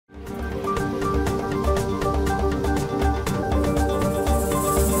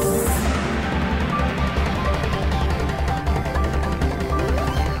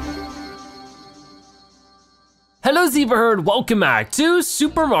Hello Zebra Herd, welcome back to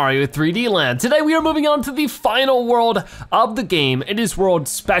Super Mario 3D Land. Today we are moving on to the final world of the game. It is World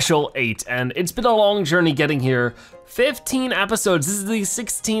Special 8, and it's been a long journey getting here. 15 episodes, this is the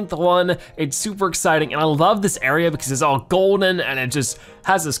 16th one. It's super exciting, and I love this area because it's all golden and it just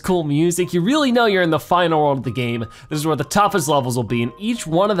has this cool music. You really know you're in the final world of the game. This is where the toughest levels will be, and each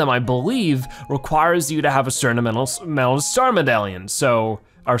one of them, I believe, requires you to have a certain amount of star medallions. So,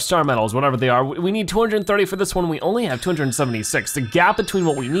 our star medals, whatever they are. We need 230 for this one, we only have 276. The gap between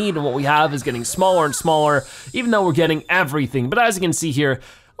what we need and what we have is getting smaller and smaller, even though we're getting everything. But as you can see here,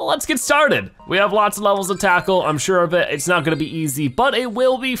 well, let's get started. We have lots of levels to tackle, I'm sure of it. It's not gonna be easy, but it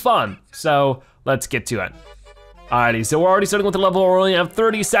will be fun. So let's get to it. Alrighty, so we're already starting with the level where we only have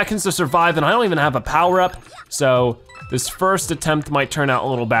 30 seconds to survive, and I don't even have a power up. So this first attempt might turn out a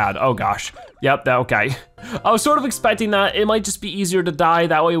little bad. Oh gosh. Yep, okay. I was sort of expecting that. It might just be easier to die.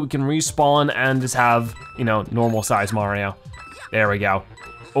 That way we can respawn and just have, you know, normal size Mario. There we go.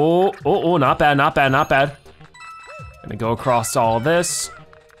 Oh, not bad, not bad, not bad. Gonna go across all this.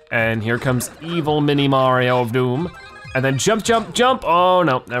 And here comes evil mini Mario of Doom. And then jump, jump, jump. Oh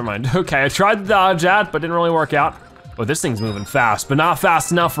no, never mind. Okay, I tried to dodge that, but didn't really work out. Oh, this thing's moving fast, but not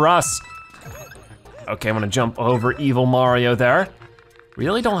fast enough for us. Okay, I'm gonna jump over evil Mario there.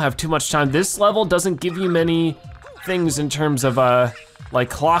 Really don't have too much time. This level doesn't give you many things in terms of like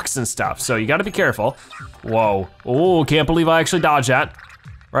clocks and stuff, so you gotta be careful. Whoa, oh, can't believe I actually dodged that.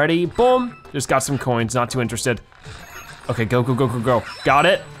 Ready, boom, just got some coins, not too interested. Okay, go, go, go, go, go. Got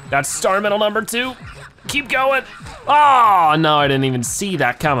it, that's star medal number 2. Keep going. Oh, no, I didn't even see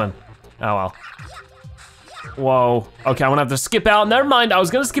that coming. Oh well. Whoa, okay, I'm gonna have to skip out. Never mind, I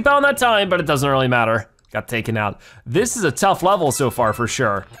was gonna skip out on that time, but it doesn't really matter. Got taken out. This is a tough level so far for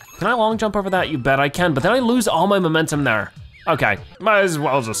sure. Can I long jump over that? You bet I can, but then I lose all my momentum there. Okay, might as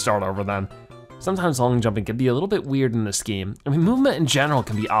well just start over then. Sometimes long jumping can be a little bit weird in this game. I mean, movement in general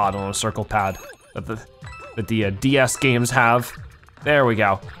can be odd on a circle pad that the DS games have. There we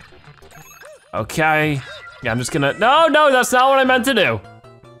go. Okay, yeah, I'm just gonna, no, that's not what I meant to do.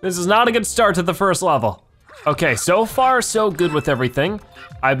 This is not a good start to the first level. Okay, so far so good with everything.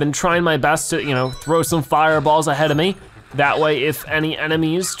 I've been trying my best to, you know, throw some fireballs ahead of me. That way, if any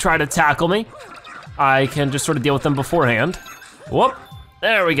enemies try to tackle me, I can just sort of deal with them beforehand. Whoop,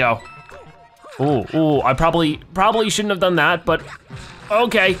 there we go. Ooh, I probably shouldn't have done that, but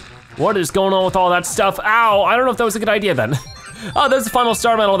okay. What is going on with all that stuff? Ow, I don't know if that was a good idea then. Oh, there's the final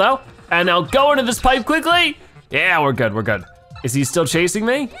star medal though. And now go into this pipe quickly. Yeah, we're good, we're good. Is he still chasing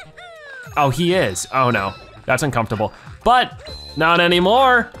me? Oh, he is, oh no, that's uncomfortable. But not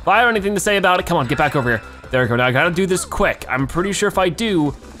anymore. If I have anything to say about it, come on, get back over here. There we go, now I gotta do this quick. I'm pretty sure if I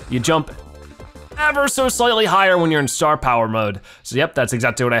do, you jump ever so slightly higher when you're in star power mode. So yep, that's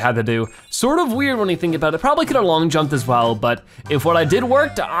exactly what I had to do. Sort of weird when you think about it. Probably could have long jumped as well, but if what I did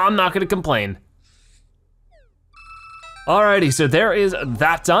worked, I'm not gonna complain. Alrighty, so there is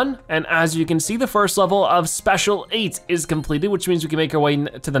that done. And as you can see, the first level of Special 8 is completed, which means we can make our way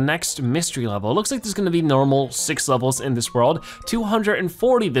to the next mystery level. It looks like there's gonna be normal 6 levels in this world,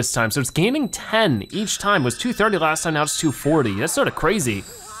 240 this time. So it's gaining 10 each time. It was 230 last time, now it's 240. That's sort of crazy.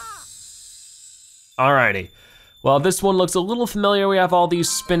 Alrighty, well, this one looks a little familiar. We have all these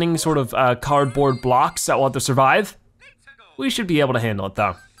spinning sort of cardboard blocks that we'll have to survive. We should be able to handle it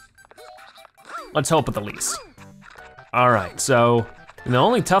though. Let's hope at the least. All right, so the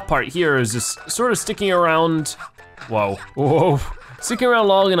only tough part here is just sort of sticking around, whoa, sticking around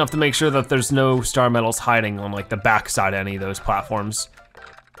long enough to make sure that there's no star medals hiding on like the backside of any of those platforms.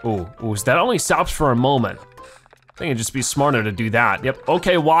 Ooh, so that only stops for a moment. I think it'd just be smarter to do that. Yep,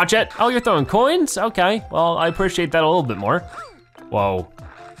 okay, watch it. Oh, you're throwing coins? Okay, well, I appreciate that a little bit more. Whoa.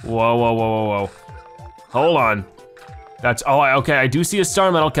 Hold on. That's, oh, okay, I do see a star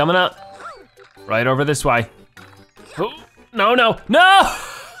medal coming up. Right over this way. No!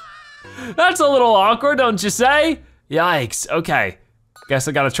 That's a little awkward, don't you say? Yikes, okay. Guess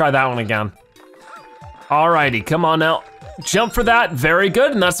I gotta try that one again. Alrighty, come on now. Jump for that, very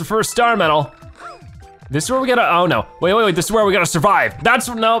good, and that's the first star medal. This is where we gotta, oh no. Wait, this is where we gotta survive.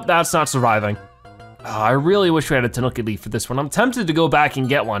 Nope, that's not surviving. Oh, I really wish we had a Tanooki leaf for this one. I'm tempted to go back and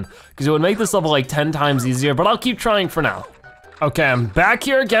get one, because it would make this level like 10 times easier, but I'll keep trying for now. Okay, I'm back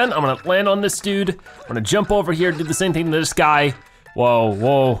here again. I'm gonna land on this dude. I'm gonna jump over here, do the same thing to this guy.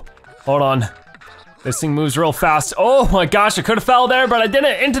 Whoa, hold on. This thing moves real fast. Oh my gosh, I could have fell there, but I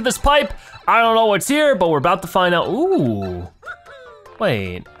didn't, into this pipe. I don't know what's here, but we're about to find out. Ooh,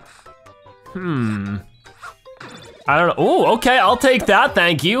 wait. I don't know, ooh, okay, I'll take that,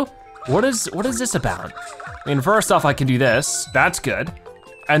 thank you. What is this about? I mean, first off, I can do this, that's good.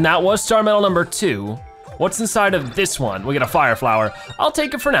 And that was star medal number 2. What's inside of this one? We get a fire flower. I'll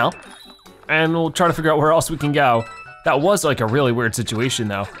take it for now. And we'll try to figure out where else we can go. That was like a really weird situation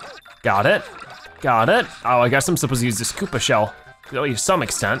though. Got it, got it. Oh, I guess I'm supposed to use this Koopa shell, at least to some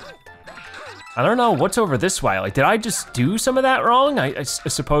extent. I don't know what's over this way. Like, did I just do some of that wrong? I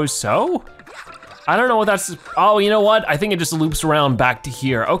suppose so. I don't know what that's, oh, you know what? I think it just loops around back to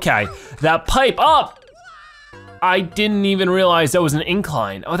here. Okay, that pipe up. I didn't even realize that was an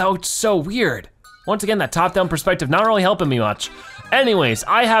incline. Oh, that was so weird. Once again, that top-down perspective not really helping me much. Anyways,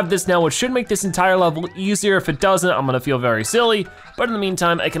 I have this now, which should make this entire level easier. If it doesn't, I'm gonna feel very silly. But in the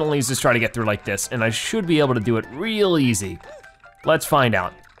meantime, I can at least just try to get through like this, and I should be able to do it real easy. Let's find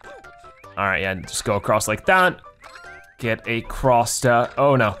out. All right, yeah, just go across like that. Get across to,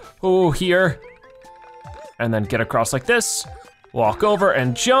 oh no, oh, here. And then get across like this. Walk over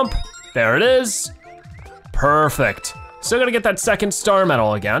and jump. There it is. Perfect. Still gotta get that second star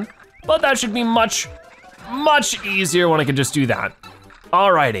medal again, but that should be much easier when I can just do that.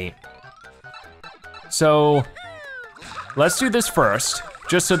 Alrighty. So, let's do this first,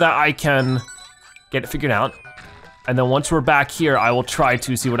 just so that I can get it figured out. And then once we're back here, I will try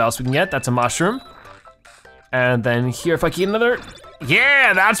to see what else we can get. That's a mushroom. And then here, if I can get another,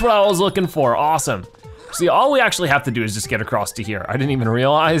 yeah, that's what I was looking for, awesome. See, all we actually have to do is just get across to here. I didn't even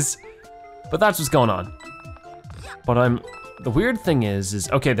realize, but that's what's going on. But the weird thing is,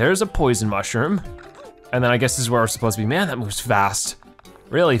 okay, there's a poison mushroom. And then I guess this is where we're supposed to be. Man, that moves fast,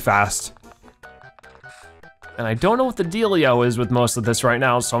 really fast. And I don't know what the dealio is with most of this right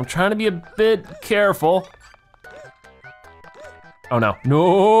now, so I'm trying to be a bit careful. Oh no,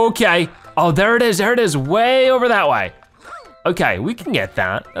 no, okay. Oh, there it is, way over that way. Okay, we can get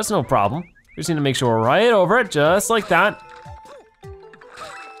that, that's no problem. We just need to make sure we're right over it, just like that.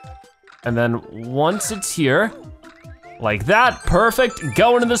 And then once it's here, like that, perfect.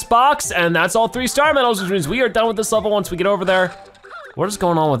 Go into this box, and that's all 3 star medals, which means we are done with this level once we get over there. What is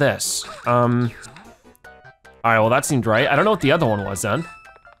going on with this? All right, well that seemed right. I don't know what the other one was then.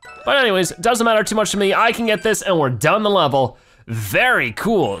 But anyways, doesn't matter too much to me. I can get this and we're done the level. Very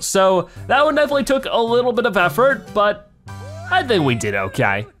cool. So that one definitely took a little bit of effort, but I think we did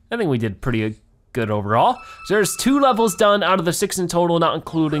okay. I think we did pretty good overall. So there's 2 levels done out of the 6 in total, not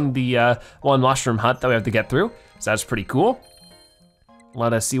including the 1 mushroom hut that we have to get through. So that's pretty cool.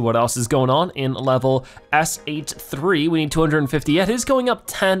 Let us see what else is going on in level S8-3. We need 250. It is going up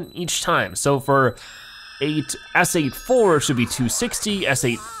 10 each time. So for S8-4, it should be 260.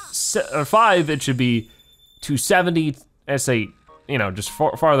 S8-5, it should be 270. S8, you know, just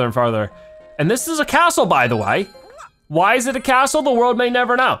farther and farther. And this is a castle, by the way. Why is it a castle? The world may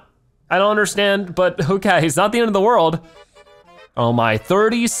never know. I don't understand, but okay, it's not the end of the world. Oh my,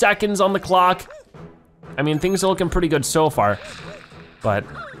 30 seconds on the clock. I mean, things are looking pretty good so far, but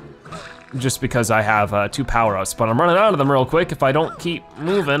just because I have 2 power-ups, but I'm running out of them real quick if I don't keep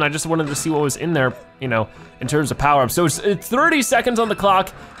moving. I just wanted to see what was in there, you know, in terms of power-ups. So it's 30 seconds on the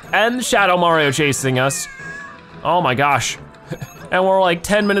clock and Shadow Mario chasing us. Oh my gosh. And we're like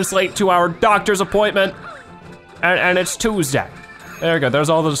 10 minutes late to our doctor's appointment, and it's Tuesday. There we go, there's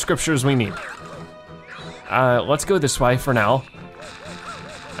all the scriptures we need. Let's go this way for now.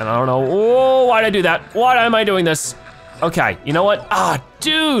 And I don't know, oh, why'd I do that? Why am I doing this? Okay, you know what? Ah,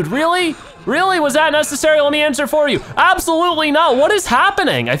 dude, really? Really, was that necessary? Let me answer for you. Absolutely not, what is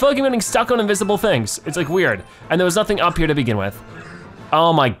happening? I feel like I'm getting stuck on invisible things. It's like weird. And there was nothing up here to begin with.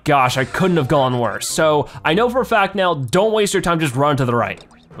 Oh my gosh, I couldn't have gone worse. So I know for a fact now, don't waste your time, just run to the right.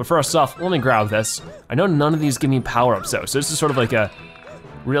 But first off, let me grab this. I know none of these give me power-ups though, so this is sort of like a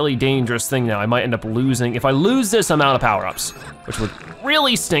really dangerous thing now. I might end up losing. If I lose this, I'm out of power-ups, which would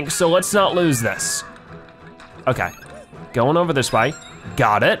really stink, so let's not lose this. Okay, going over this way.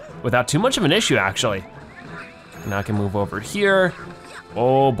 Got it, without too much of an issue actually. Now I can move over here.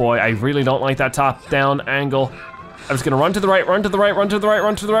 Oh boy, I really don't like that top-down angle. I'm just gonna run to the right, run to the right, run to the right,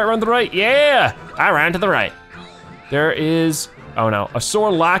 run to the right, run to the right. Yeah, I ran to the right. There is, oh no, a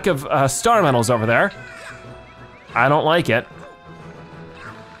sore lack of star medals over there. I don't like it.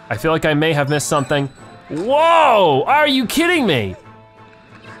 I feel like I may have missed something. Whoa, are you kidding me?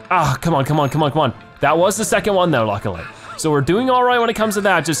 Ah, come on, come on, come on, come on. That was the second one though, luckily. So we're doing all right when it comes to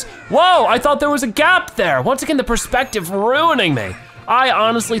that. Just, whoa, I thought there was a gap there. Once again, the perspective ruining me. I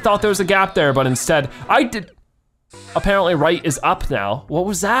honestly thought there was a gap there, but instead I did. Apparently right is up now. What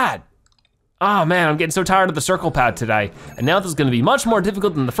was that? Oh man, I'm getting so tired of the circle pad today. And now this is gonna be much more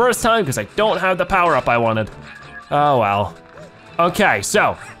difficult than the first time because I don't have the power up I wanted. Oh well. Okay,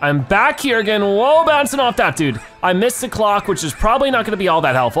 so I'm back here again. Whoa, bouncing off that dude. I missed the clock, which is probably not gonna be all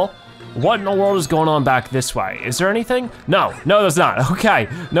that helpful. What in the world is going on back this way? Is there anything? No, no there's not. Okay,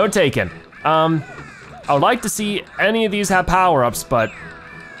 no taken. I would like to see any of these have power-ups, but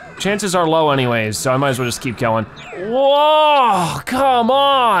chances are low anyways, so I might as well just keep going. Whoa, come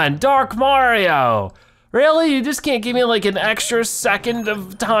on, Dark Mario. Really, you just can't give me like an extra second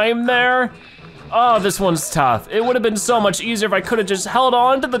of time there? Oh, this one's tough. It would have been so much easier if I could have just held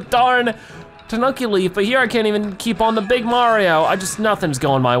on to the darn Tanooki leaf, but here I can't even keep on the big Mario. Nothing's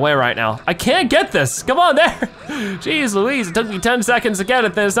going my way right now. I can't get this, come on there. Jeez Louise, it took me 10 seconds to get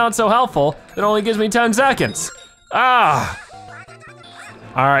it, then it's not so helpful. It only gives me 10 seconds. Ah.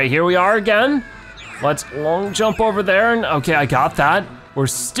 All right, here we are again. Let's long jump over there, and okay, I got that. We're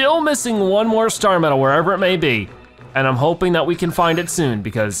still missing one more star medal, wherever it may be. And I'm hoping that we can find it soon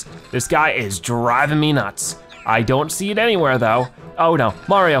because this guy is driving me nuts. I don't see it anywhere though. Oh no,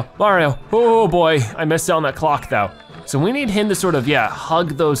 Mario, oh boy, I missed out on that clock though. So we need him to sort of, yeah,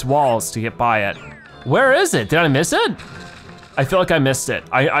 hug those walls to get by it. Where is it? Did I miss it? I feel like I missed it.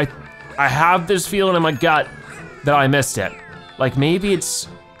 I have this feeling in my gut that I missed it. Like maybe it's,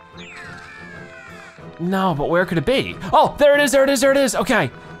 no, but where could it be? Oh, there it is, okay.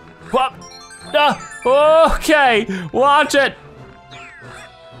 Whoop. Okay, watch it.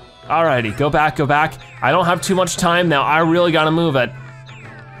 Alrighty, go back. I don't have too much time now. I really gotta move it.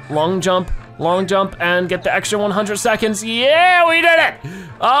 Long jump, and get the extra 100 seconds. Yeah, we did it!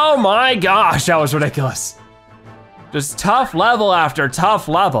 Oh my gosh, that was ridiculous. Just tough level after tough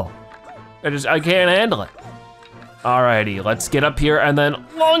level. I can't handle it. Alrighty, let's get up here and then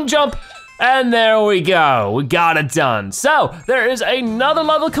long jump. And there we go, we got it done. So, there is another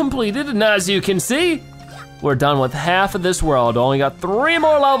level completed, and as you can see, we're done with half of this world. Only got 3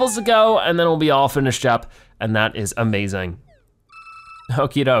 more levels to go, and then we'll be all finished up, and that is amazing.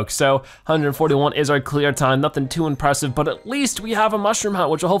 Okie doke, so 141 is our clear time, nothing too impressive, but at least we have a mushroom hunt,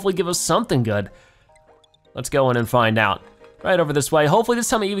 which will hopefully give us something good. Let's go in and find out. Right over this way, hopefully this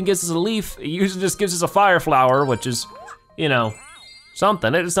time it even gives us a leaf. It usually just gives us a fire flower, which is, you know,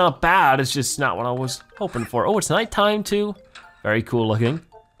 something. It's not bad, it's just not what I was hoping for. Oh, it's nighttime too. Very cool looking.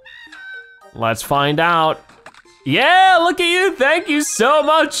 Let's find out. Yeah, look at you, thank you so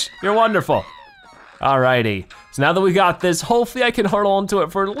much. You're wonderful. Alrighty, so now that we got this, hopefully I can hold on to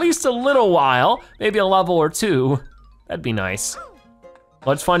it for at least a little while, maybe a level or 2. That'd be nice.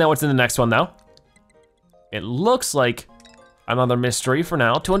 Let's find out what's in the next one though. It looks like another mystery for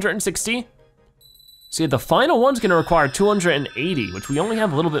now, 260. See, the final one's gonna require 280, which we only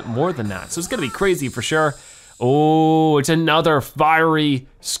have a little bit more than that, so it's gonna be crazy for sure. Oh, it's another fiery,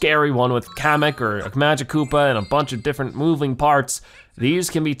 scary one with Kamek or a Magic Koopa and a bunch of different moving parts. These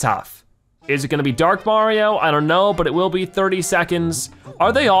can be tough. Is it gonna be Dark Mario? I don't know, but it will be 30 seconds.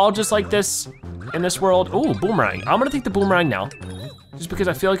 Are they all just like this in this world? Oh, boomerang. I'm gonna take the boomerang now, just because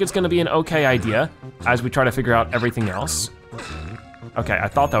I feel like it's gonna be an okay idea as we try to figure out everything else. Okay, I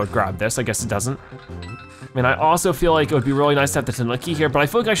thought that would grab this, I guess it doesn't. I mean, I also feel like it would be really nice to have the Tanooki here, but I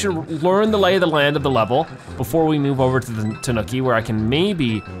feel like I should learn the lay of the land of the level before we move over to the Tanooki, where I can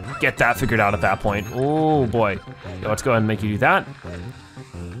maybe get that figured out at that point. Oh boy. Yeah, let's go ahead and make you do that.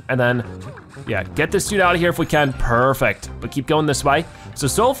 And then, yeah, get this dude out of here if we can, perfect. But keep going this way.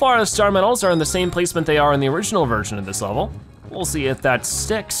 So far the star medals are in the same placement they are in the original version of this level. We'll see if that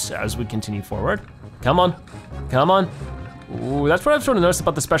sticks as we continue forward. Come on, come on. Ooh, that's what I've sort of noticed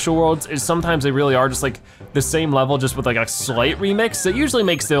about the special worlds is sometimes they really are just like the same level just with like a slight remix that usually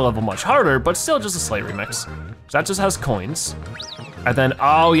makes their level much harder, but still just a slight remix. So that just has coins. And then,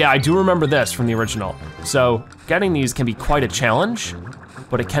 oh yeah, I do remember this from the original. So getting these can be quite a challenge,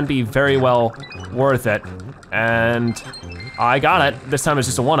 but it can be very well worth it. And I got it. This time it's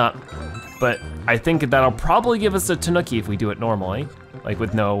just a 1-up, but I think that'll probably give us a Tanooki if we do it normally, like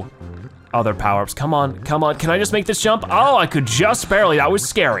with no other power-ups. Come on, come on. Can I just make this jump? Oh, I could just barely, that was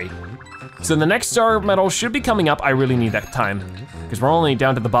scary. So the next star medal should be coming up. I really need that time because we're only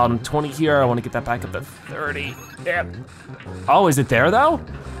down to the bottom 20 here. I want to get that back up to 30. Yep. Oh, is it there though?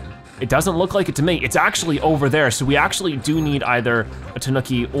 It doesn't look like it to me. It's actually over there. So we actually do need either a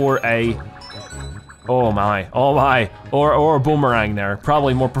Tanooki or a, oh my, or a boomerang there.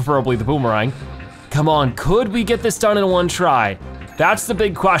 Probably more preferably the boomerang. Come on, could we get this done in one try? That's the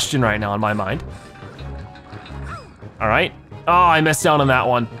big question right now in my mind. All right. Oh, I missed out on that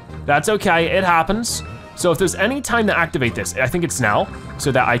one. That's okay, it happens. So if there's any time to activate this, I think it's now,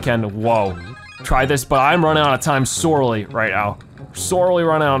 so that I can, whoa, try this, but I'm running out of time sorely right now. Sorely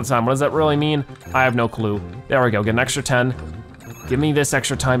running out of time. What does that really mean? I have no clue. There we go, get an extra 10. Give me this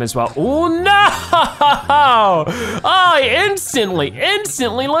extra time as well. Oh no! Oh, I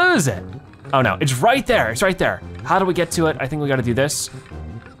instantly lose it. Oh no, it's right there, it's right there. How do we get to it? I think we gotta do this,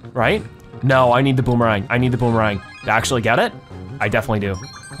 right? No, I need the boomerang, I need the boomerang. To actually get it? I definitely do.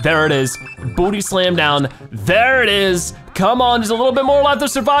 There it is, booty slam down. There it is. Come on, there's a little bit more left to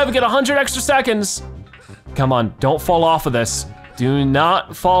survive and get 100 extra seconds. Come on, don't fall off of this. Do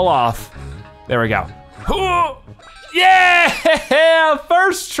not fall off. There we go. Yeah,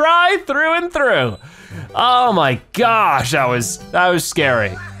 first try through and through. Oh my gosh, that was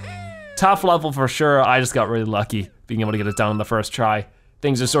scary. Tough level for sure. I just got really lucky being able to get it done on the first try.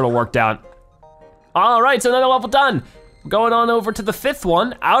 Things just sort of worked out. All right, so another level done. Going on over to the 5th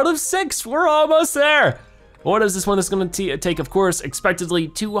one out of 6. We're almost there. What is this one that's gonna take, of course, expectedly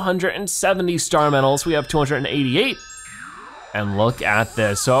 270 star medals. We have 288. And look at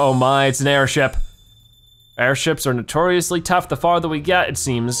this, oh my, it's an airship. Airships are notoriously tough the farther we get, it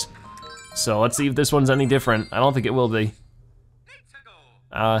seems. So let's see if this one's any different. I don't think it will be.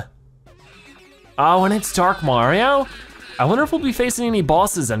 Oh, and it's Dark Mario? I wonder if we'll be facing any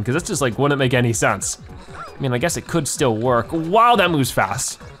bosses then, because that's just like, wouldn't make any sense. I mean, I guess it could still work. Wow, that moves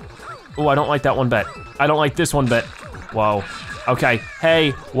fast. Oh, I don't like that one bit. I don't like this one bit. Whoa, okay,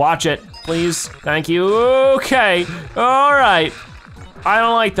 hey, watch it, please, thank you. Okay, all right. I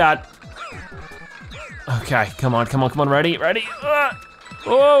don't like that. Okay, come on, ready?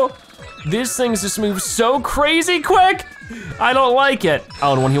 Oh, this thing's just moves so crazy quick. I don't like it.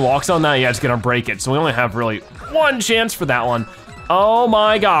 Oh, and when he walks on that, yeah, it's gonna break it. So we only have really one chance for that one. Oh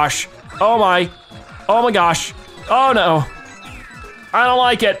my gosh, oh my gosh. Oh no, I don't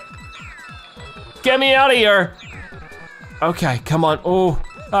like it. Get me out of here. Okay, come on, oh,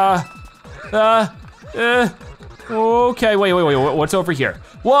 okay, wait, what's over here?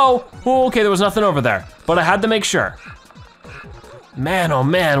 Whoa, okay, there was nothing over there, but I had to make sure. Man, oh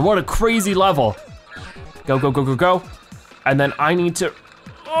man, what a crazy level. Go. And then I need to,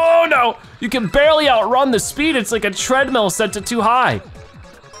 oh no, you can barely outrun the speed. It's like a treadmill set to too high.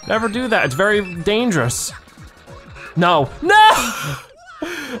 Never do that, it's very dangerous. No.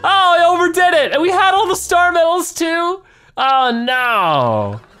 Oh, I overdid it, and we had all the star medals too? Oh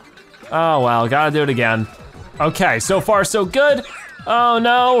no. Oh well, gotta do it again. Okay, so far so good. Oh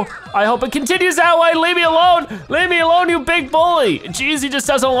no, I hope it continues that way. Leave me alone, you big bully. Jeez, he just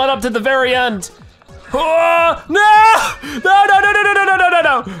doesn't let up to the very end. Oh, no,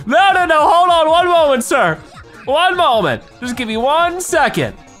 hold on, one moment, sir. One moment, just give me 1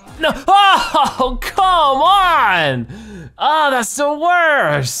 second. No, oh, come on. Oh, that's the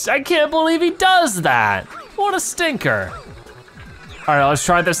worst. I can't believe he does that. What a stinker. All right, let's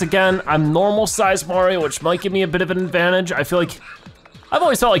try this again. I'm normal size Mario, which might give me a bit of an advantage. I feel like, I've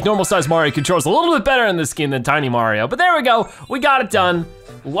always felt like normal size Mario controls a little bit better in this game than Tiny Mario, but there we go, we got it done.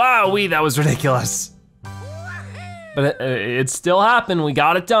 Wowee, that was ridiculous. But it still happened, we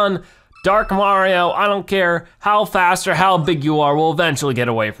got it done. Dark Mario, I don't care how fast or how big you are, we'll eventually get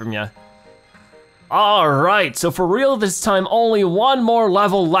away from you. All right, so for real this time, only one more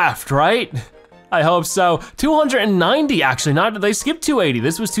level left, right? I hope so. 290 actually, they skipped 280.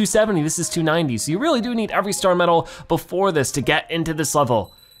 This was 270, this is 290. So you really do need every star medal before this to get into this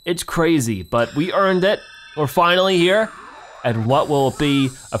level. It's crazy, but we earned it. We're finally here. And what will it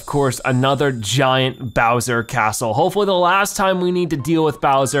be? Of course, another giant Bowser castle. Hopefully the last time we need to deal with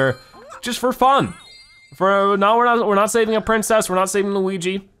Bowser, just for fun. We're not saving a princess, we're not saving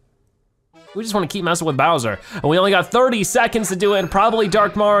Luigi. We just want to keep messing with Bowser. And we only got 30 seconds to do it, and probably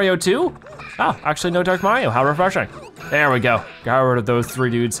Dark Mario too. Oh, actually no Dark Mario, how refreshing. There we go, got rid of those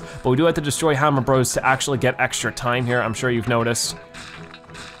 3 dudes. But we do have to destroy Hammer Bros to actually get extra time here, I'm sure you've noticed.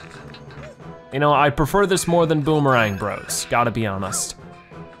 You know, I prefer this more than Boomerang Bros, gotta be honest.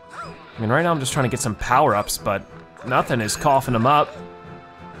 I mean, right now I'm just trying to get some power-ups, but nothing is coughing them up.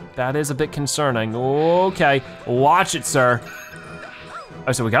 That is a bit concerning. Okay, watch it, sir.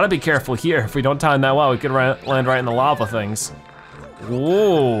 Oh, so we gotta be careful here. If we don't time that well, we could land right in the lava things.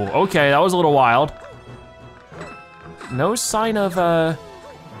 Whoa, okay, that was a little wild. No sign of a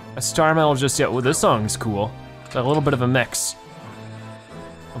star medal just yet. Well, this song's cool. It's a little bit of a mix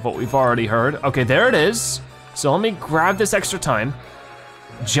of what we've already heard. Okay, there it is. So let me grab this extra time,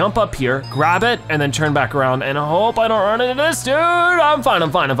 jump up here, grab it, and then turn back around, and hope I don't run into this dude. I'm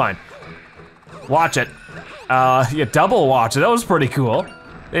fine. Watch it. Yeah, double watch it, that was pretty cool.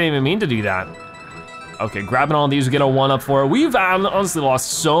 They didn't even mean to do that. Okay, grabbing all these, we get a 1-up for it. We've honestly lost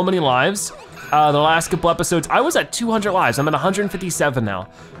so many lives. The last couple episodes, I was at 200 lives. I'm at 157 now.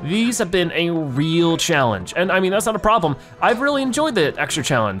 These have been a real challenge. And I mean, that's not a problem. I've really enjoyed the extra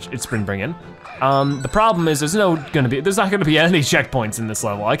challenge it's been bringing. The problem is there's not gonna be any checkpoints in this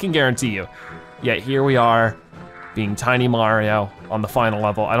level, I can guarantee you. Yet here we are, being Tiny Mario on the final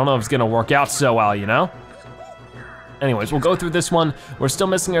level. I don't know if it's gonna work out so well, you know? Anyways, we'll go through this one. We're still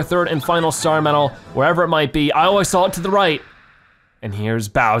missing our 3rd and final star medal, wherever it might be. I always saw it to the right. And here's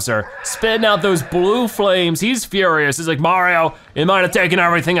Bowser, spitting out those blue flames. He's furious. He's like, Mario, you might have taken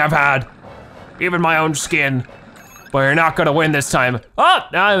everything I've had, even my own skin, but you're not gonna win this time. Oh,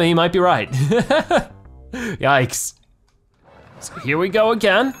 I mean, he might be right. Yikes. So here we go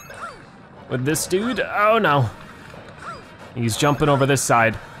again with this dude. Oh no. He's jumping over this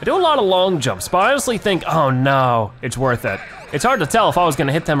side. I do a lot of long jumps, but I honestly think, oh no, it's worth it. It's hard to tell if I was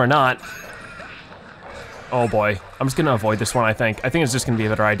gonna hit them or not. Oh boy, I'm just gonna avoid this one, I think. I think it's just gonna be a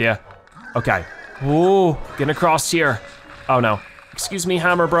better idea. Okay, ooh, getting across here. Oh no, excuse me,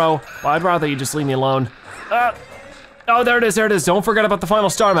 Hammer Bro, but I'd rather you just leave me alone. Oh, there it is, there it is. Don't forget about the final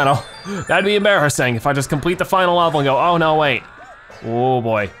star medal. That'd be embarrassing if I just complete the final level and go, oh no, wait. Oh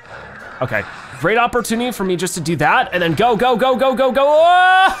boy, okay. Great opportunity for me just to do that and then go, go, go, go, go, go.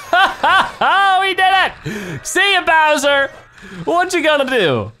 Oh, we did it! See ya, Bowser! What you gonna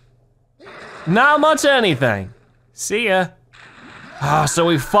do? Not much anything. See ya. So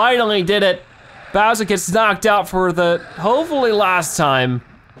we finally did it. Bowser gets knocked out for the hopefully last time.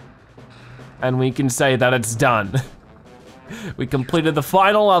 And we can say that it's done. We completed the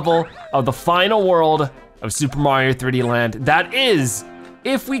final level of the final world of Super Mario 3D Land. That is,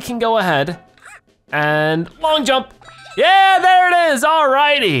 if we can go ahead and long jump. Yeah, there it is,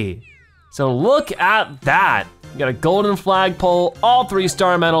 alrighty. So look at that. We got a golden flagpole, all 3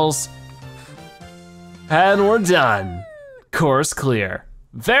 star medals, and we're done. Course clear.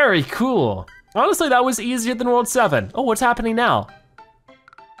 Very cool. Honestly, that was easier than World 7. Oh, what's happening now?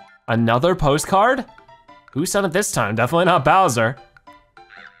 Another postcard? Who sent it this time? Definitely not Bowser.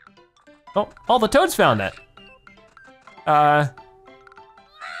 Oh, all the Toads found it.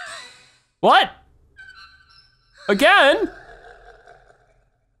 What? Again?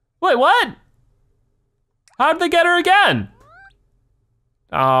 Wait, what? How'd they get her again?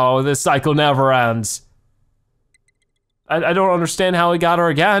 Oh, this cycle never ends. I don't understand how we got her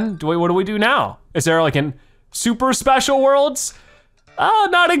again. What do we do now? Is there like an super special worlds? Oh,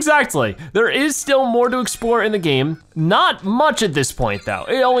 not exactly. There is still more to explore in the game. Not much at this point though.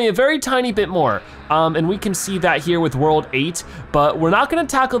 Only a very tiny bit more. And we can see that here with World 8, but we're not gonna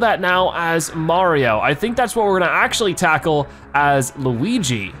tackle that now as Mario. I think that's what we're gonna actually tackle as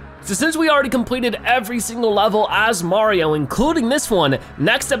Luigi. So since we already completed every single level as Mario, including this one,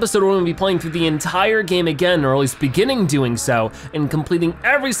 next episode we're gonna be playing through the entire game again, or at least beginning doing so, and completing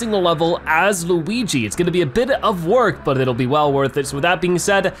every single level as Luigi. It's gonna be a bit of work, but it'll be well worth it. So with that being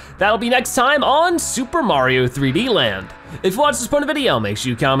said, that'll be next time on Super Mario 3D Land. If you watched this part of the video, make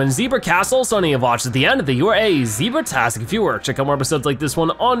sure you comment Zebra Castle so any of you watched at the end that you are a Zebra-tastic viewer. Check out more episodes like this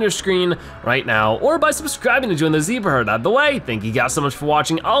one on your screen right now, or by subscribing to join the Zebra Herd. Out of the way, thank you guys so much for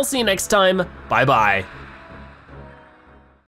watching. I'll see you next time, bye-bye.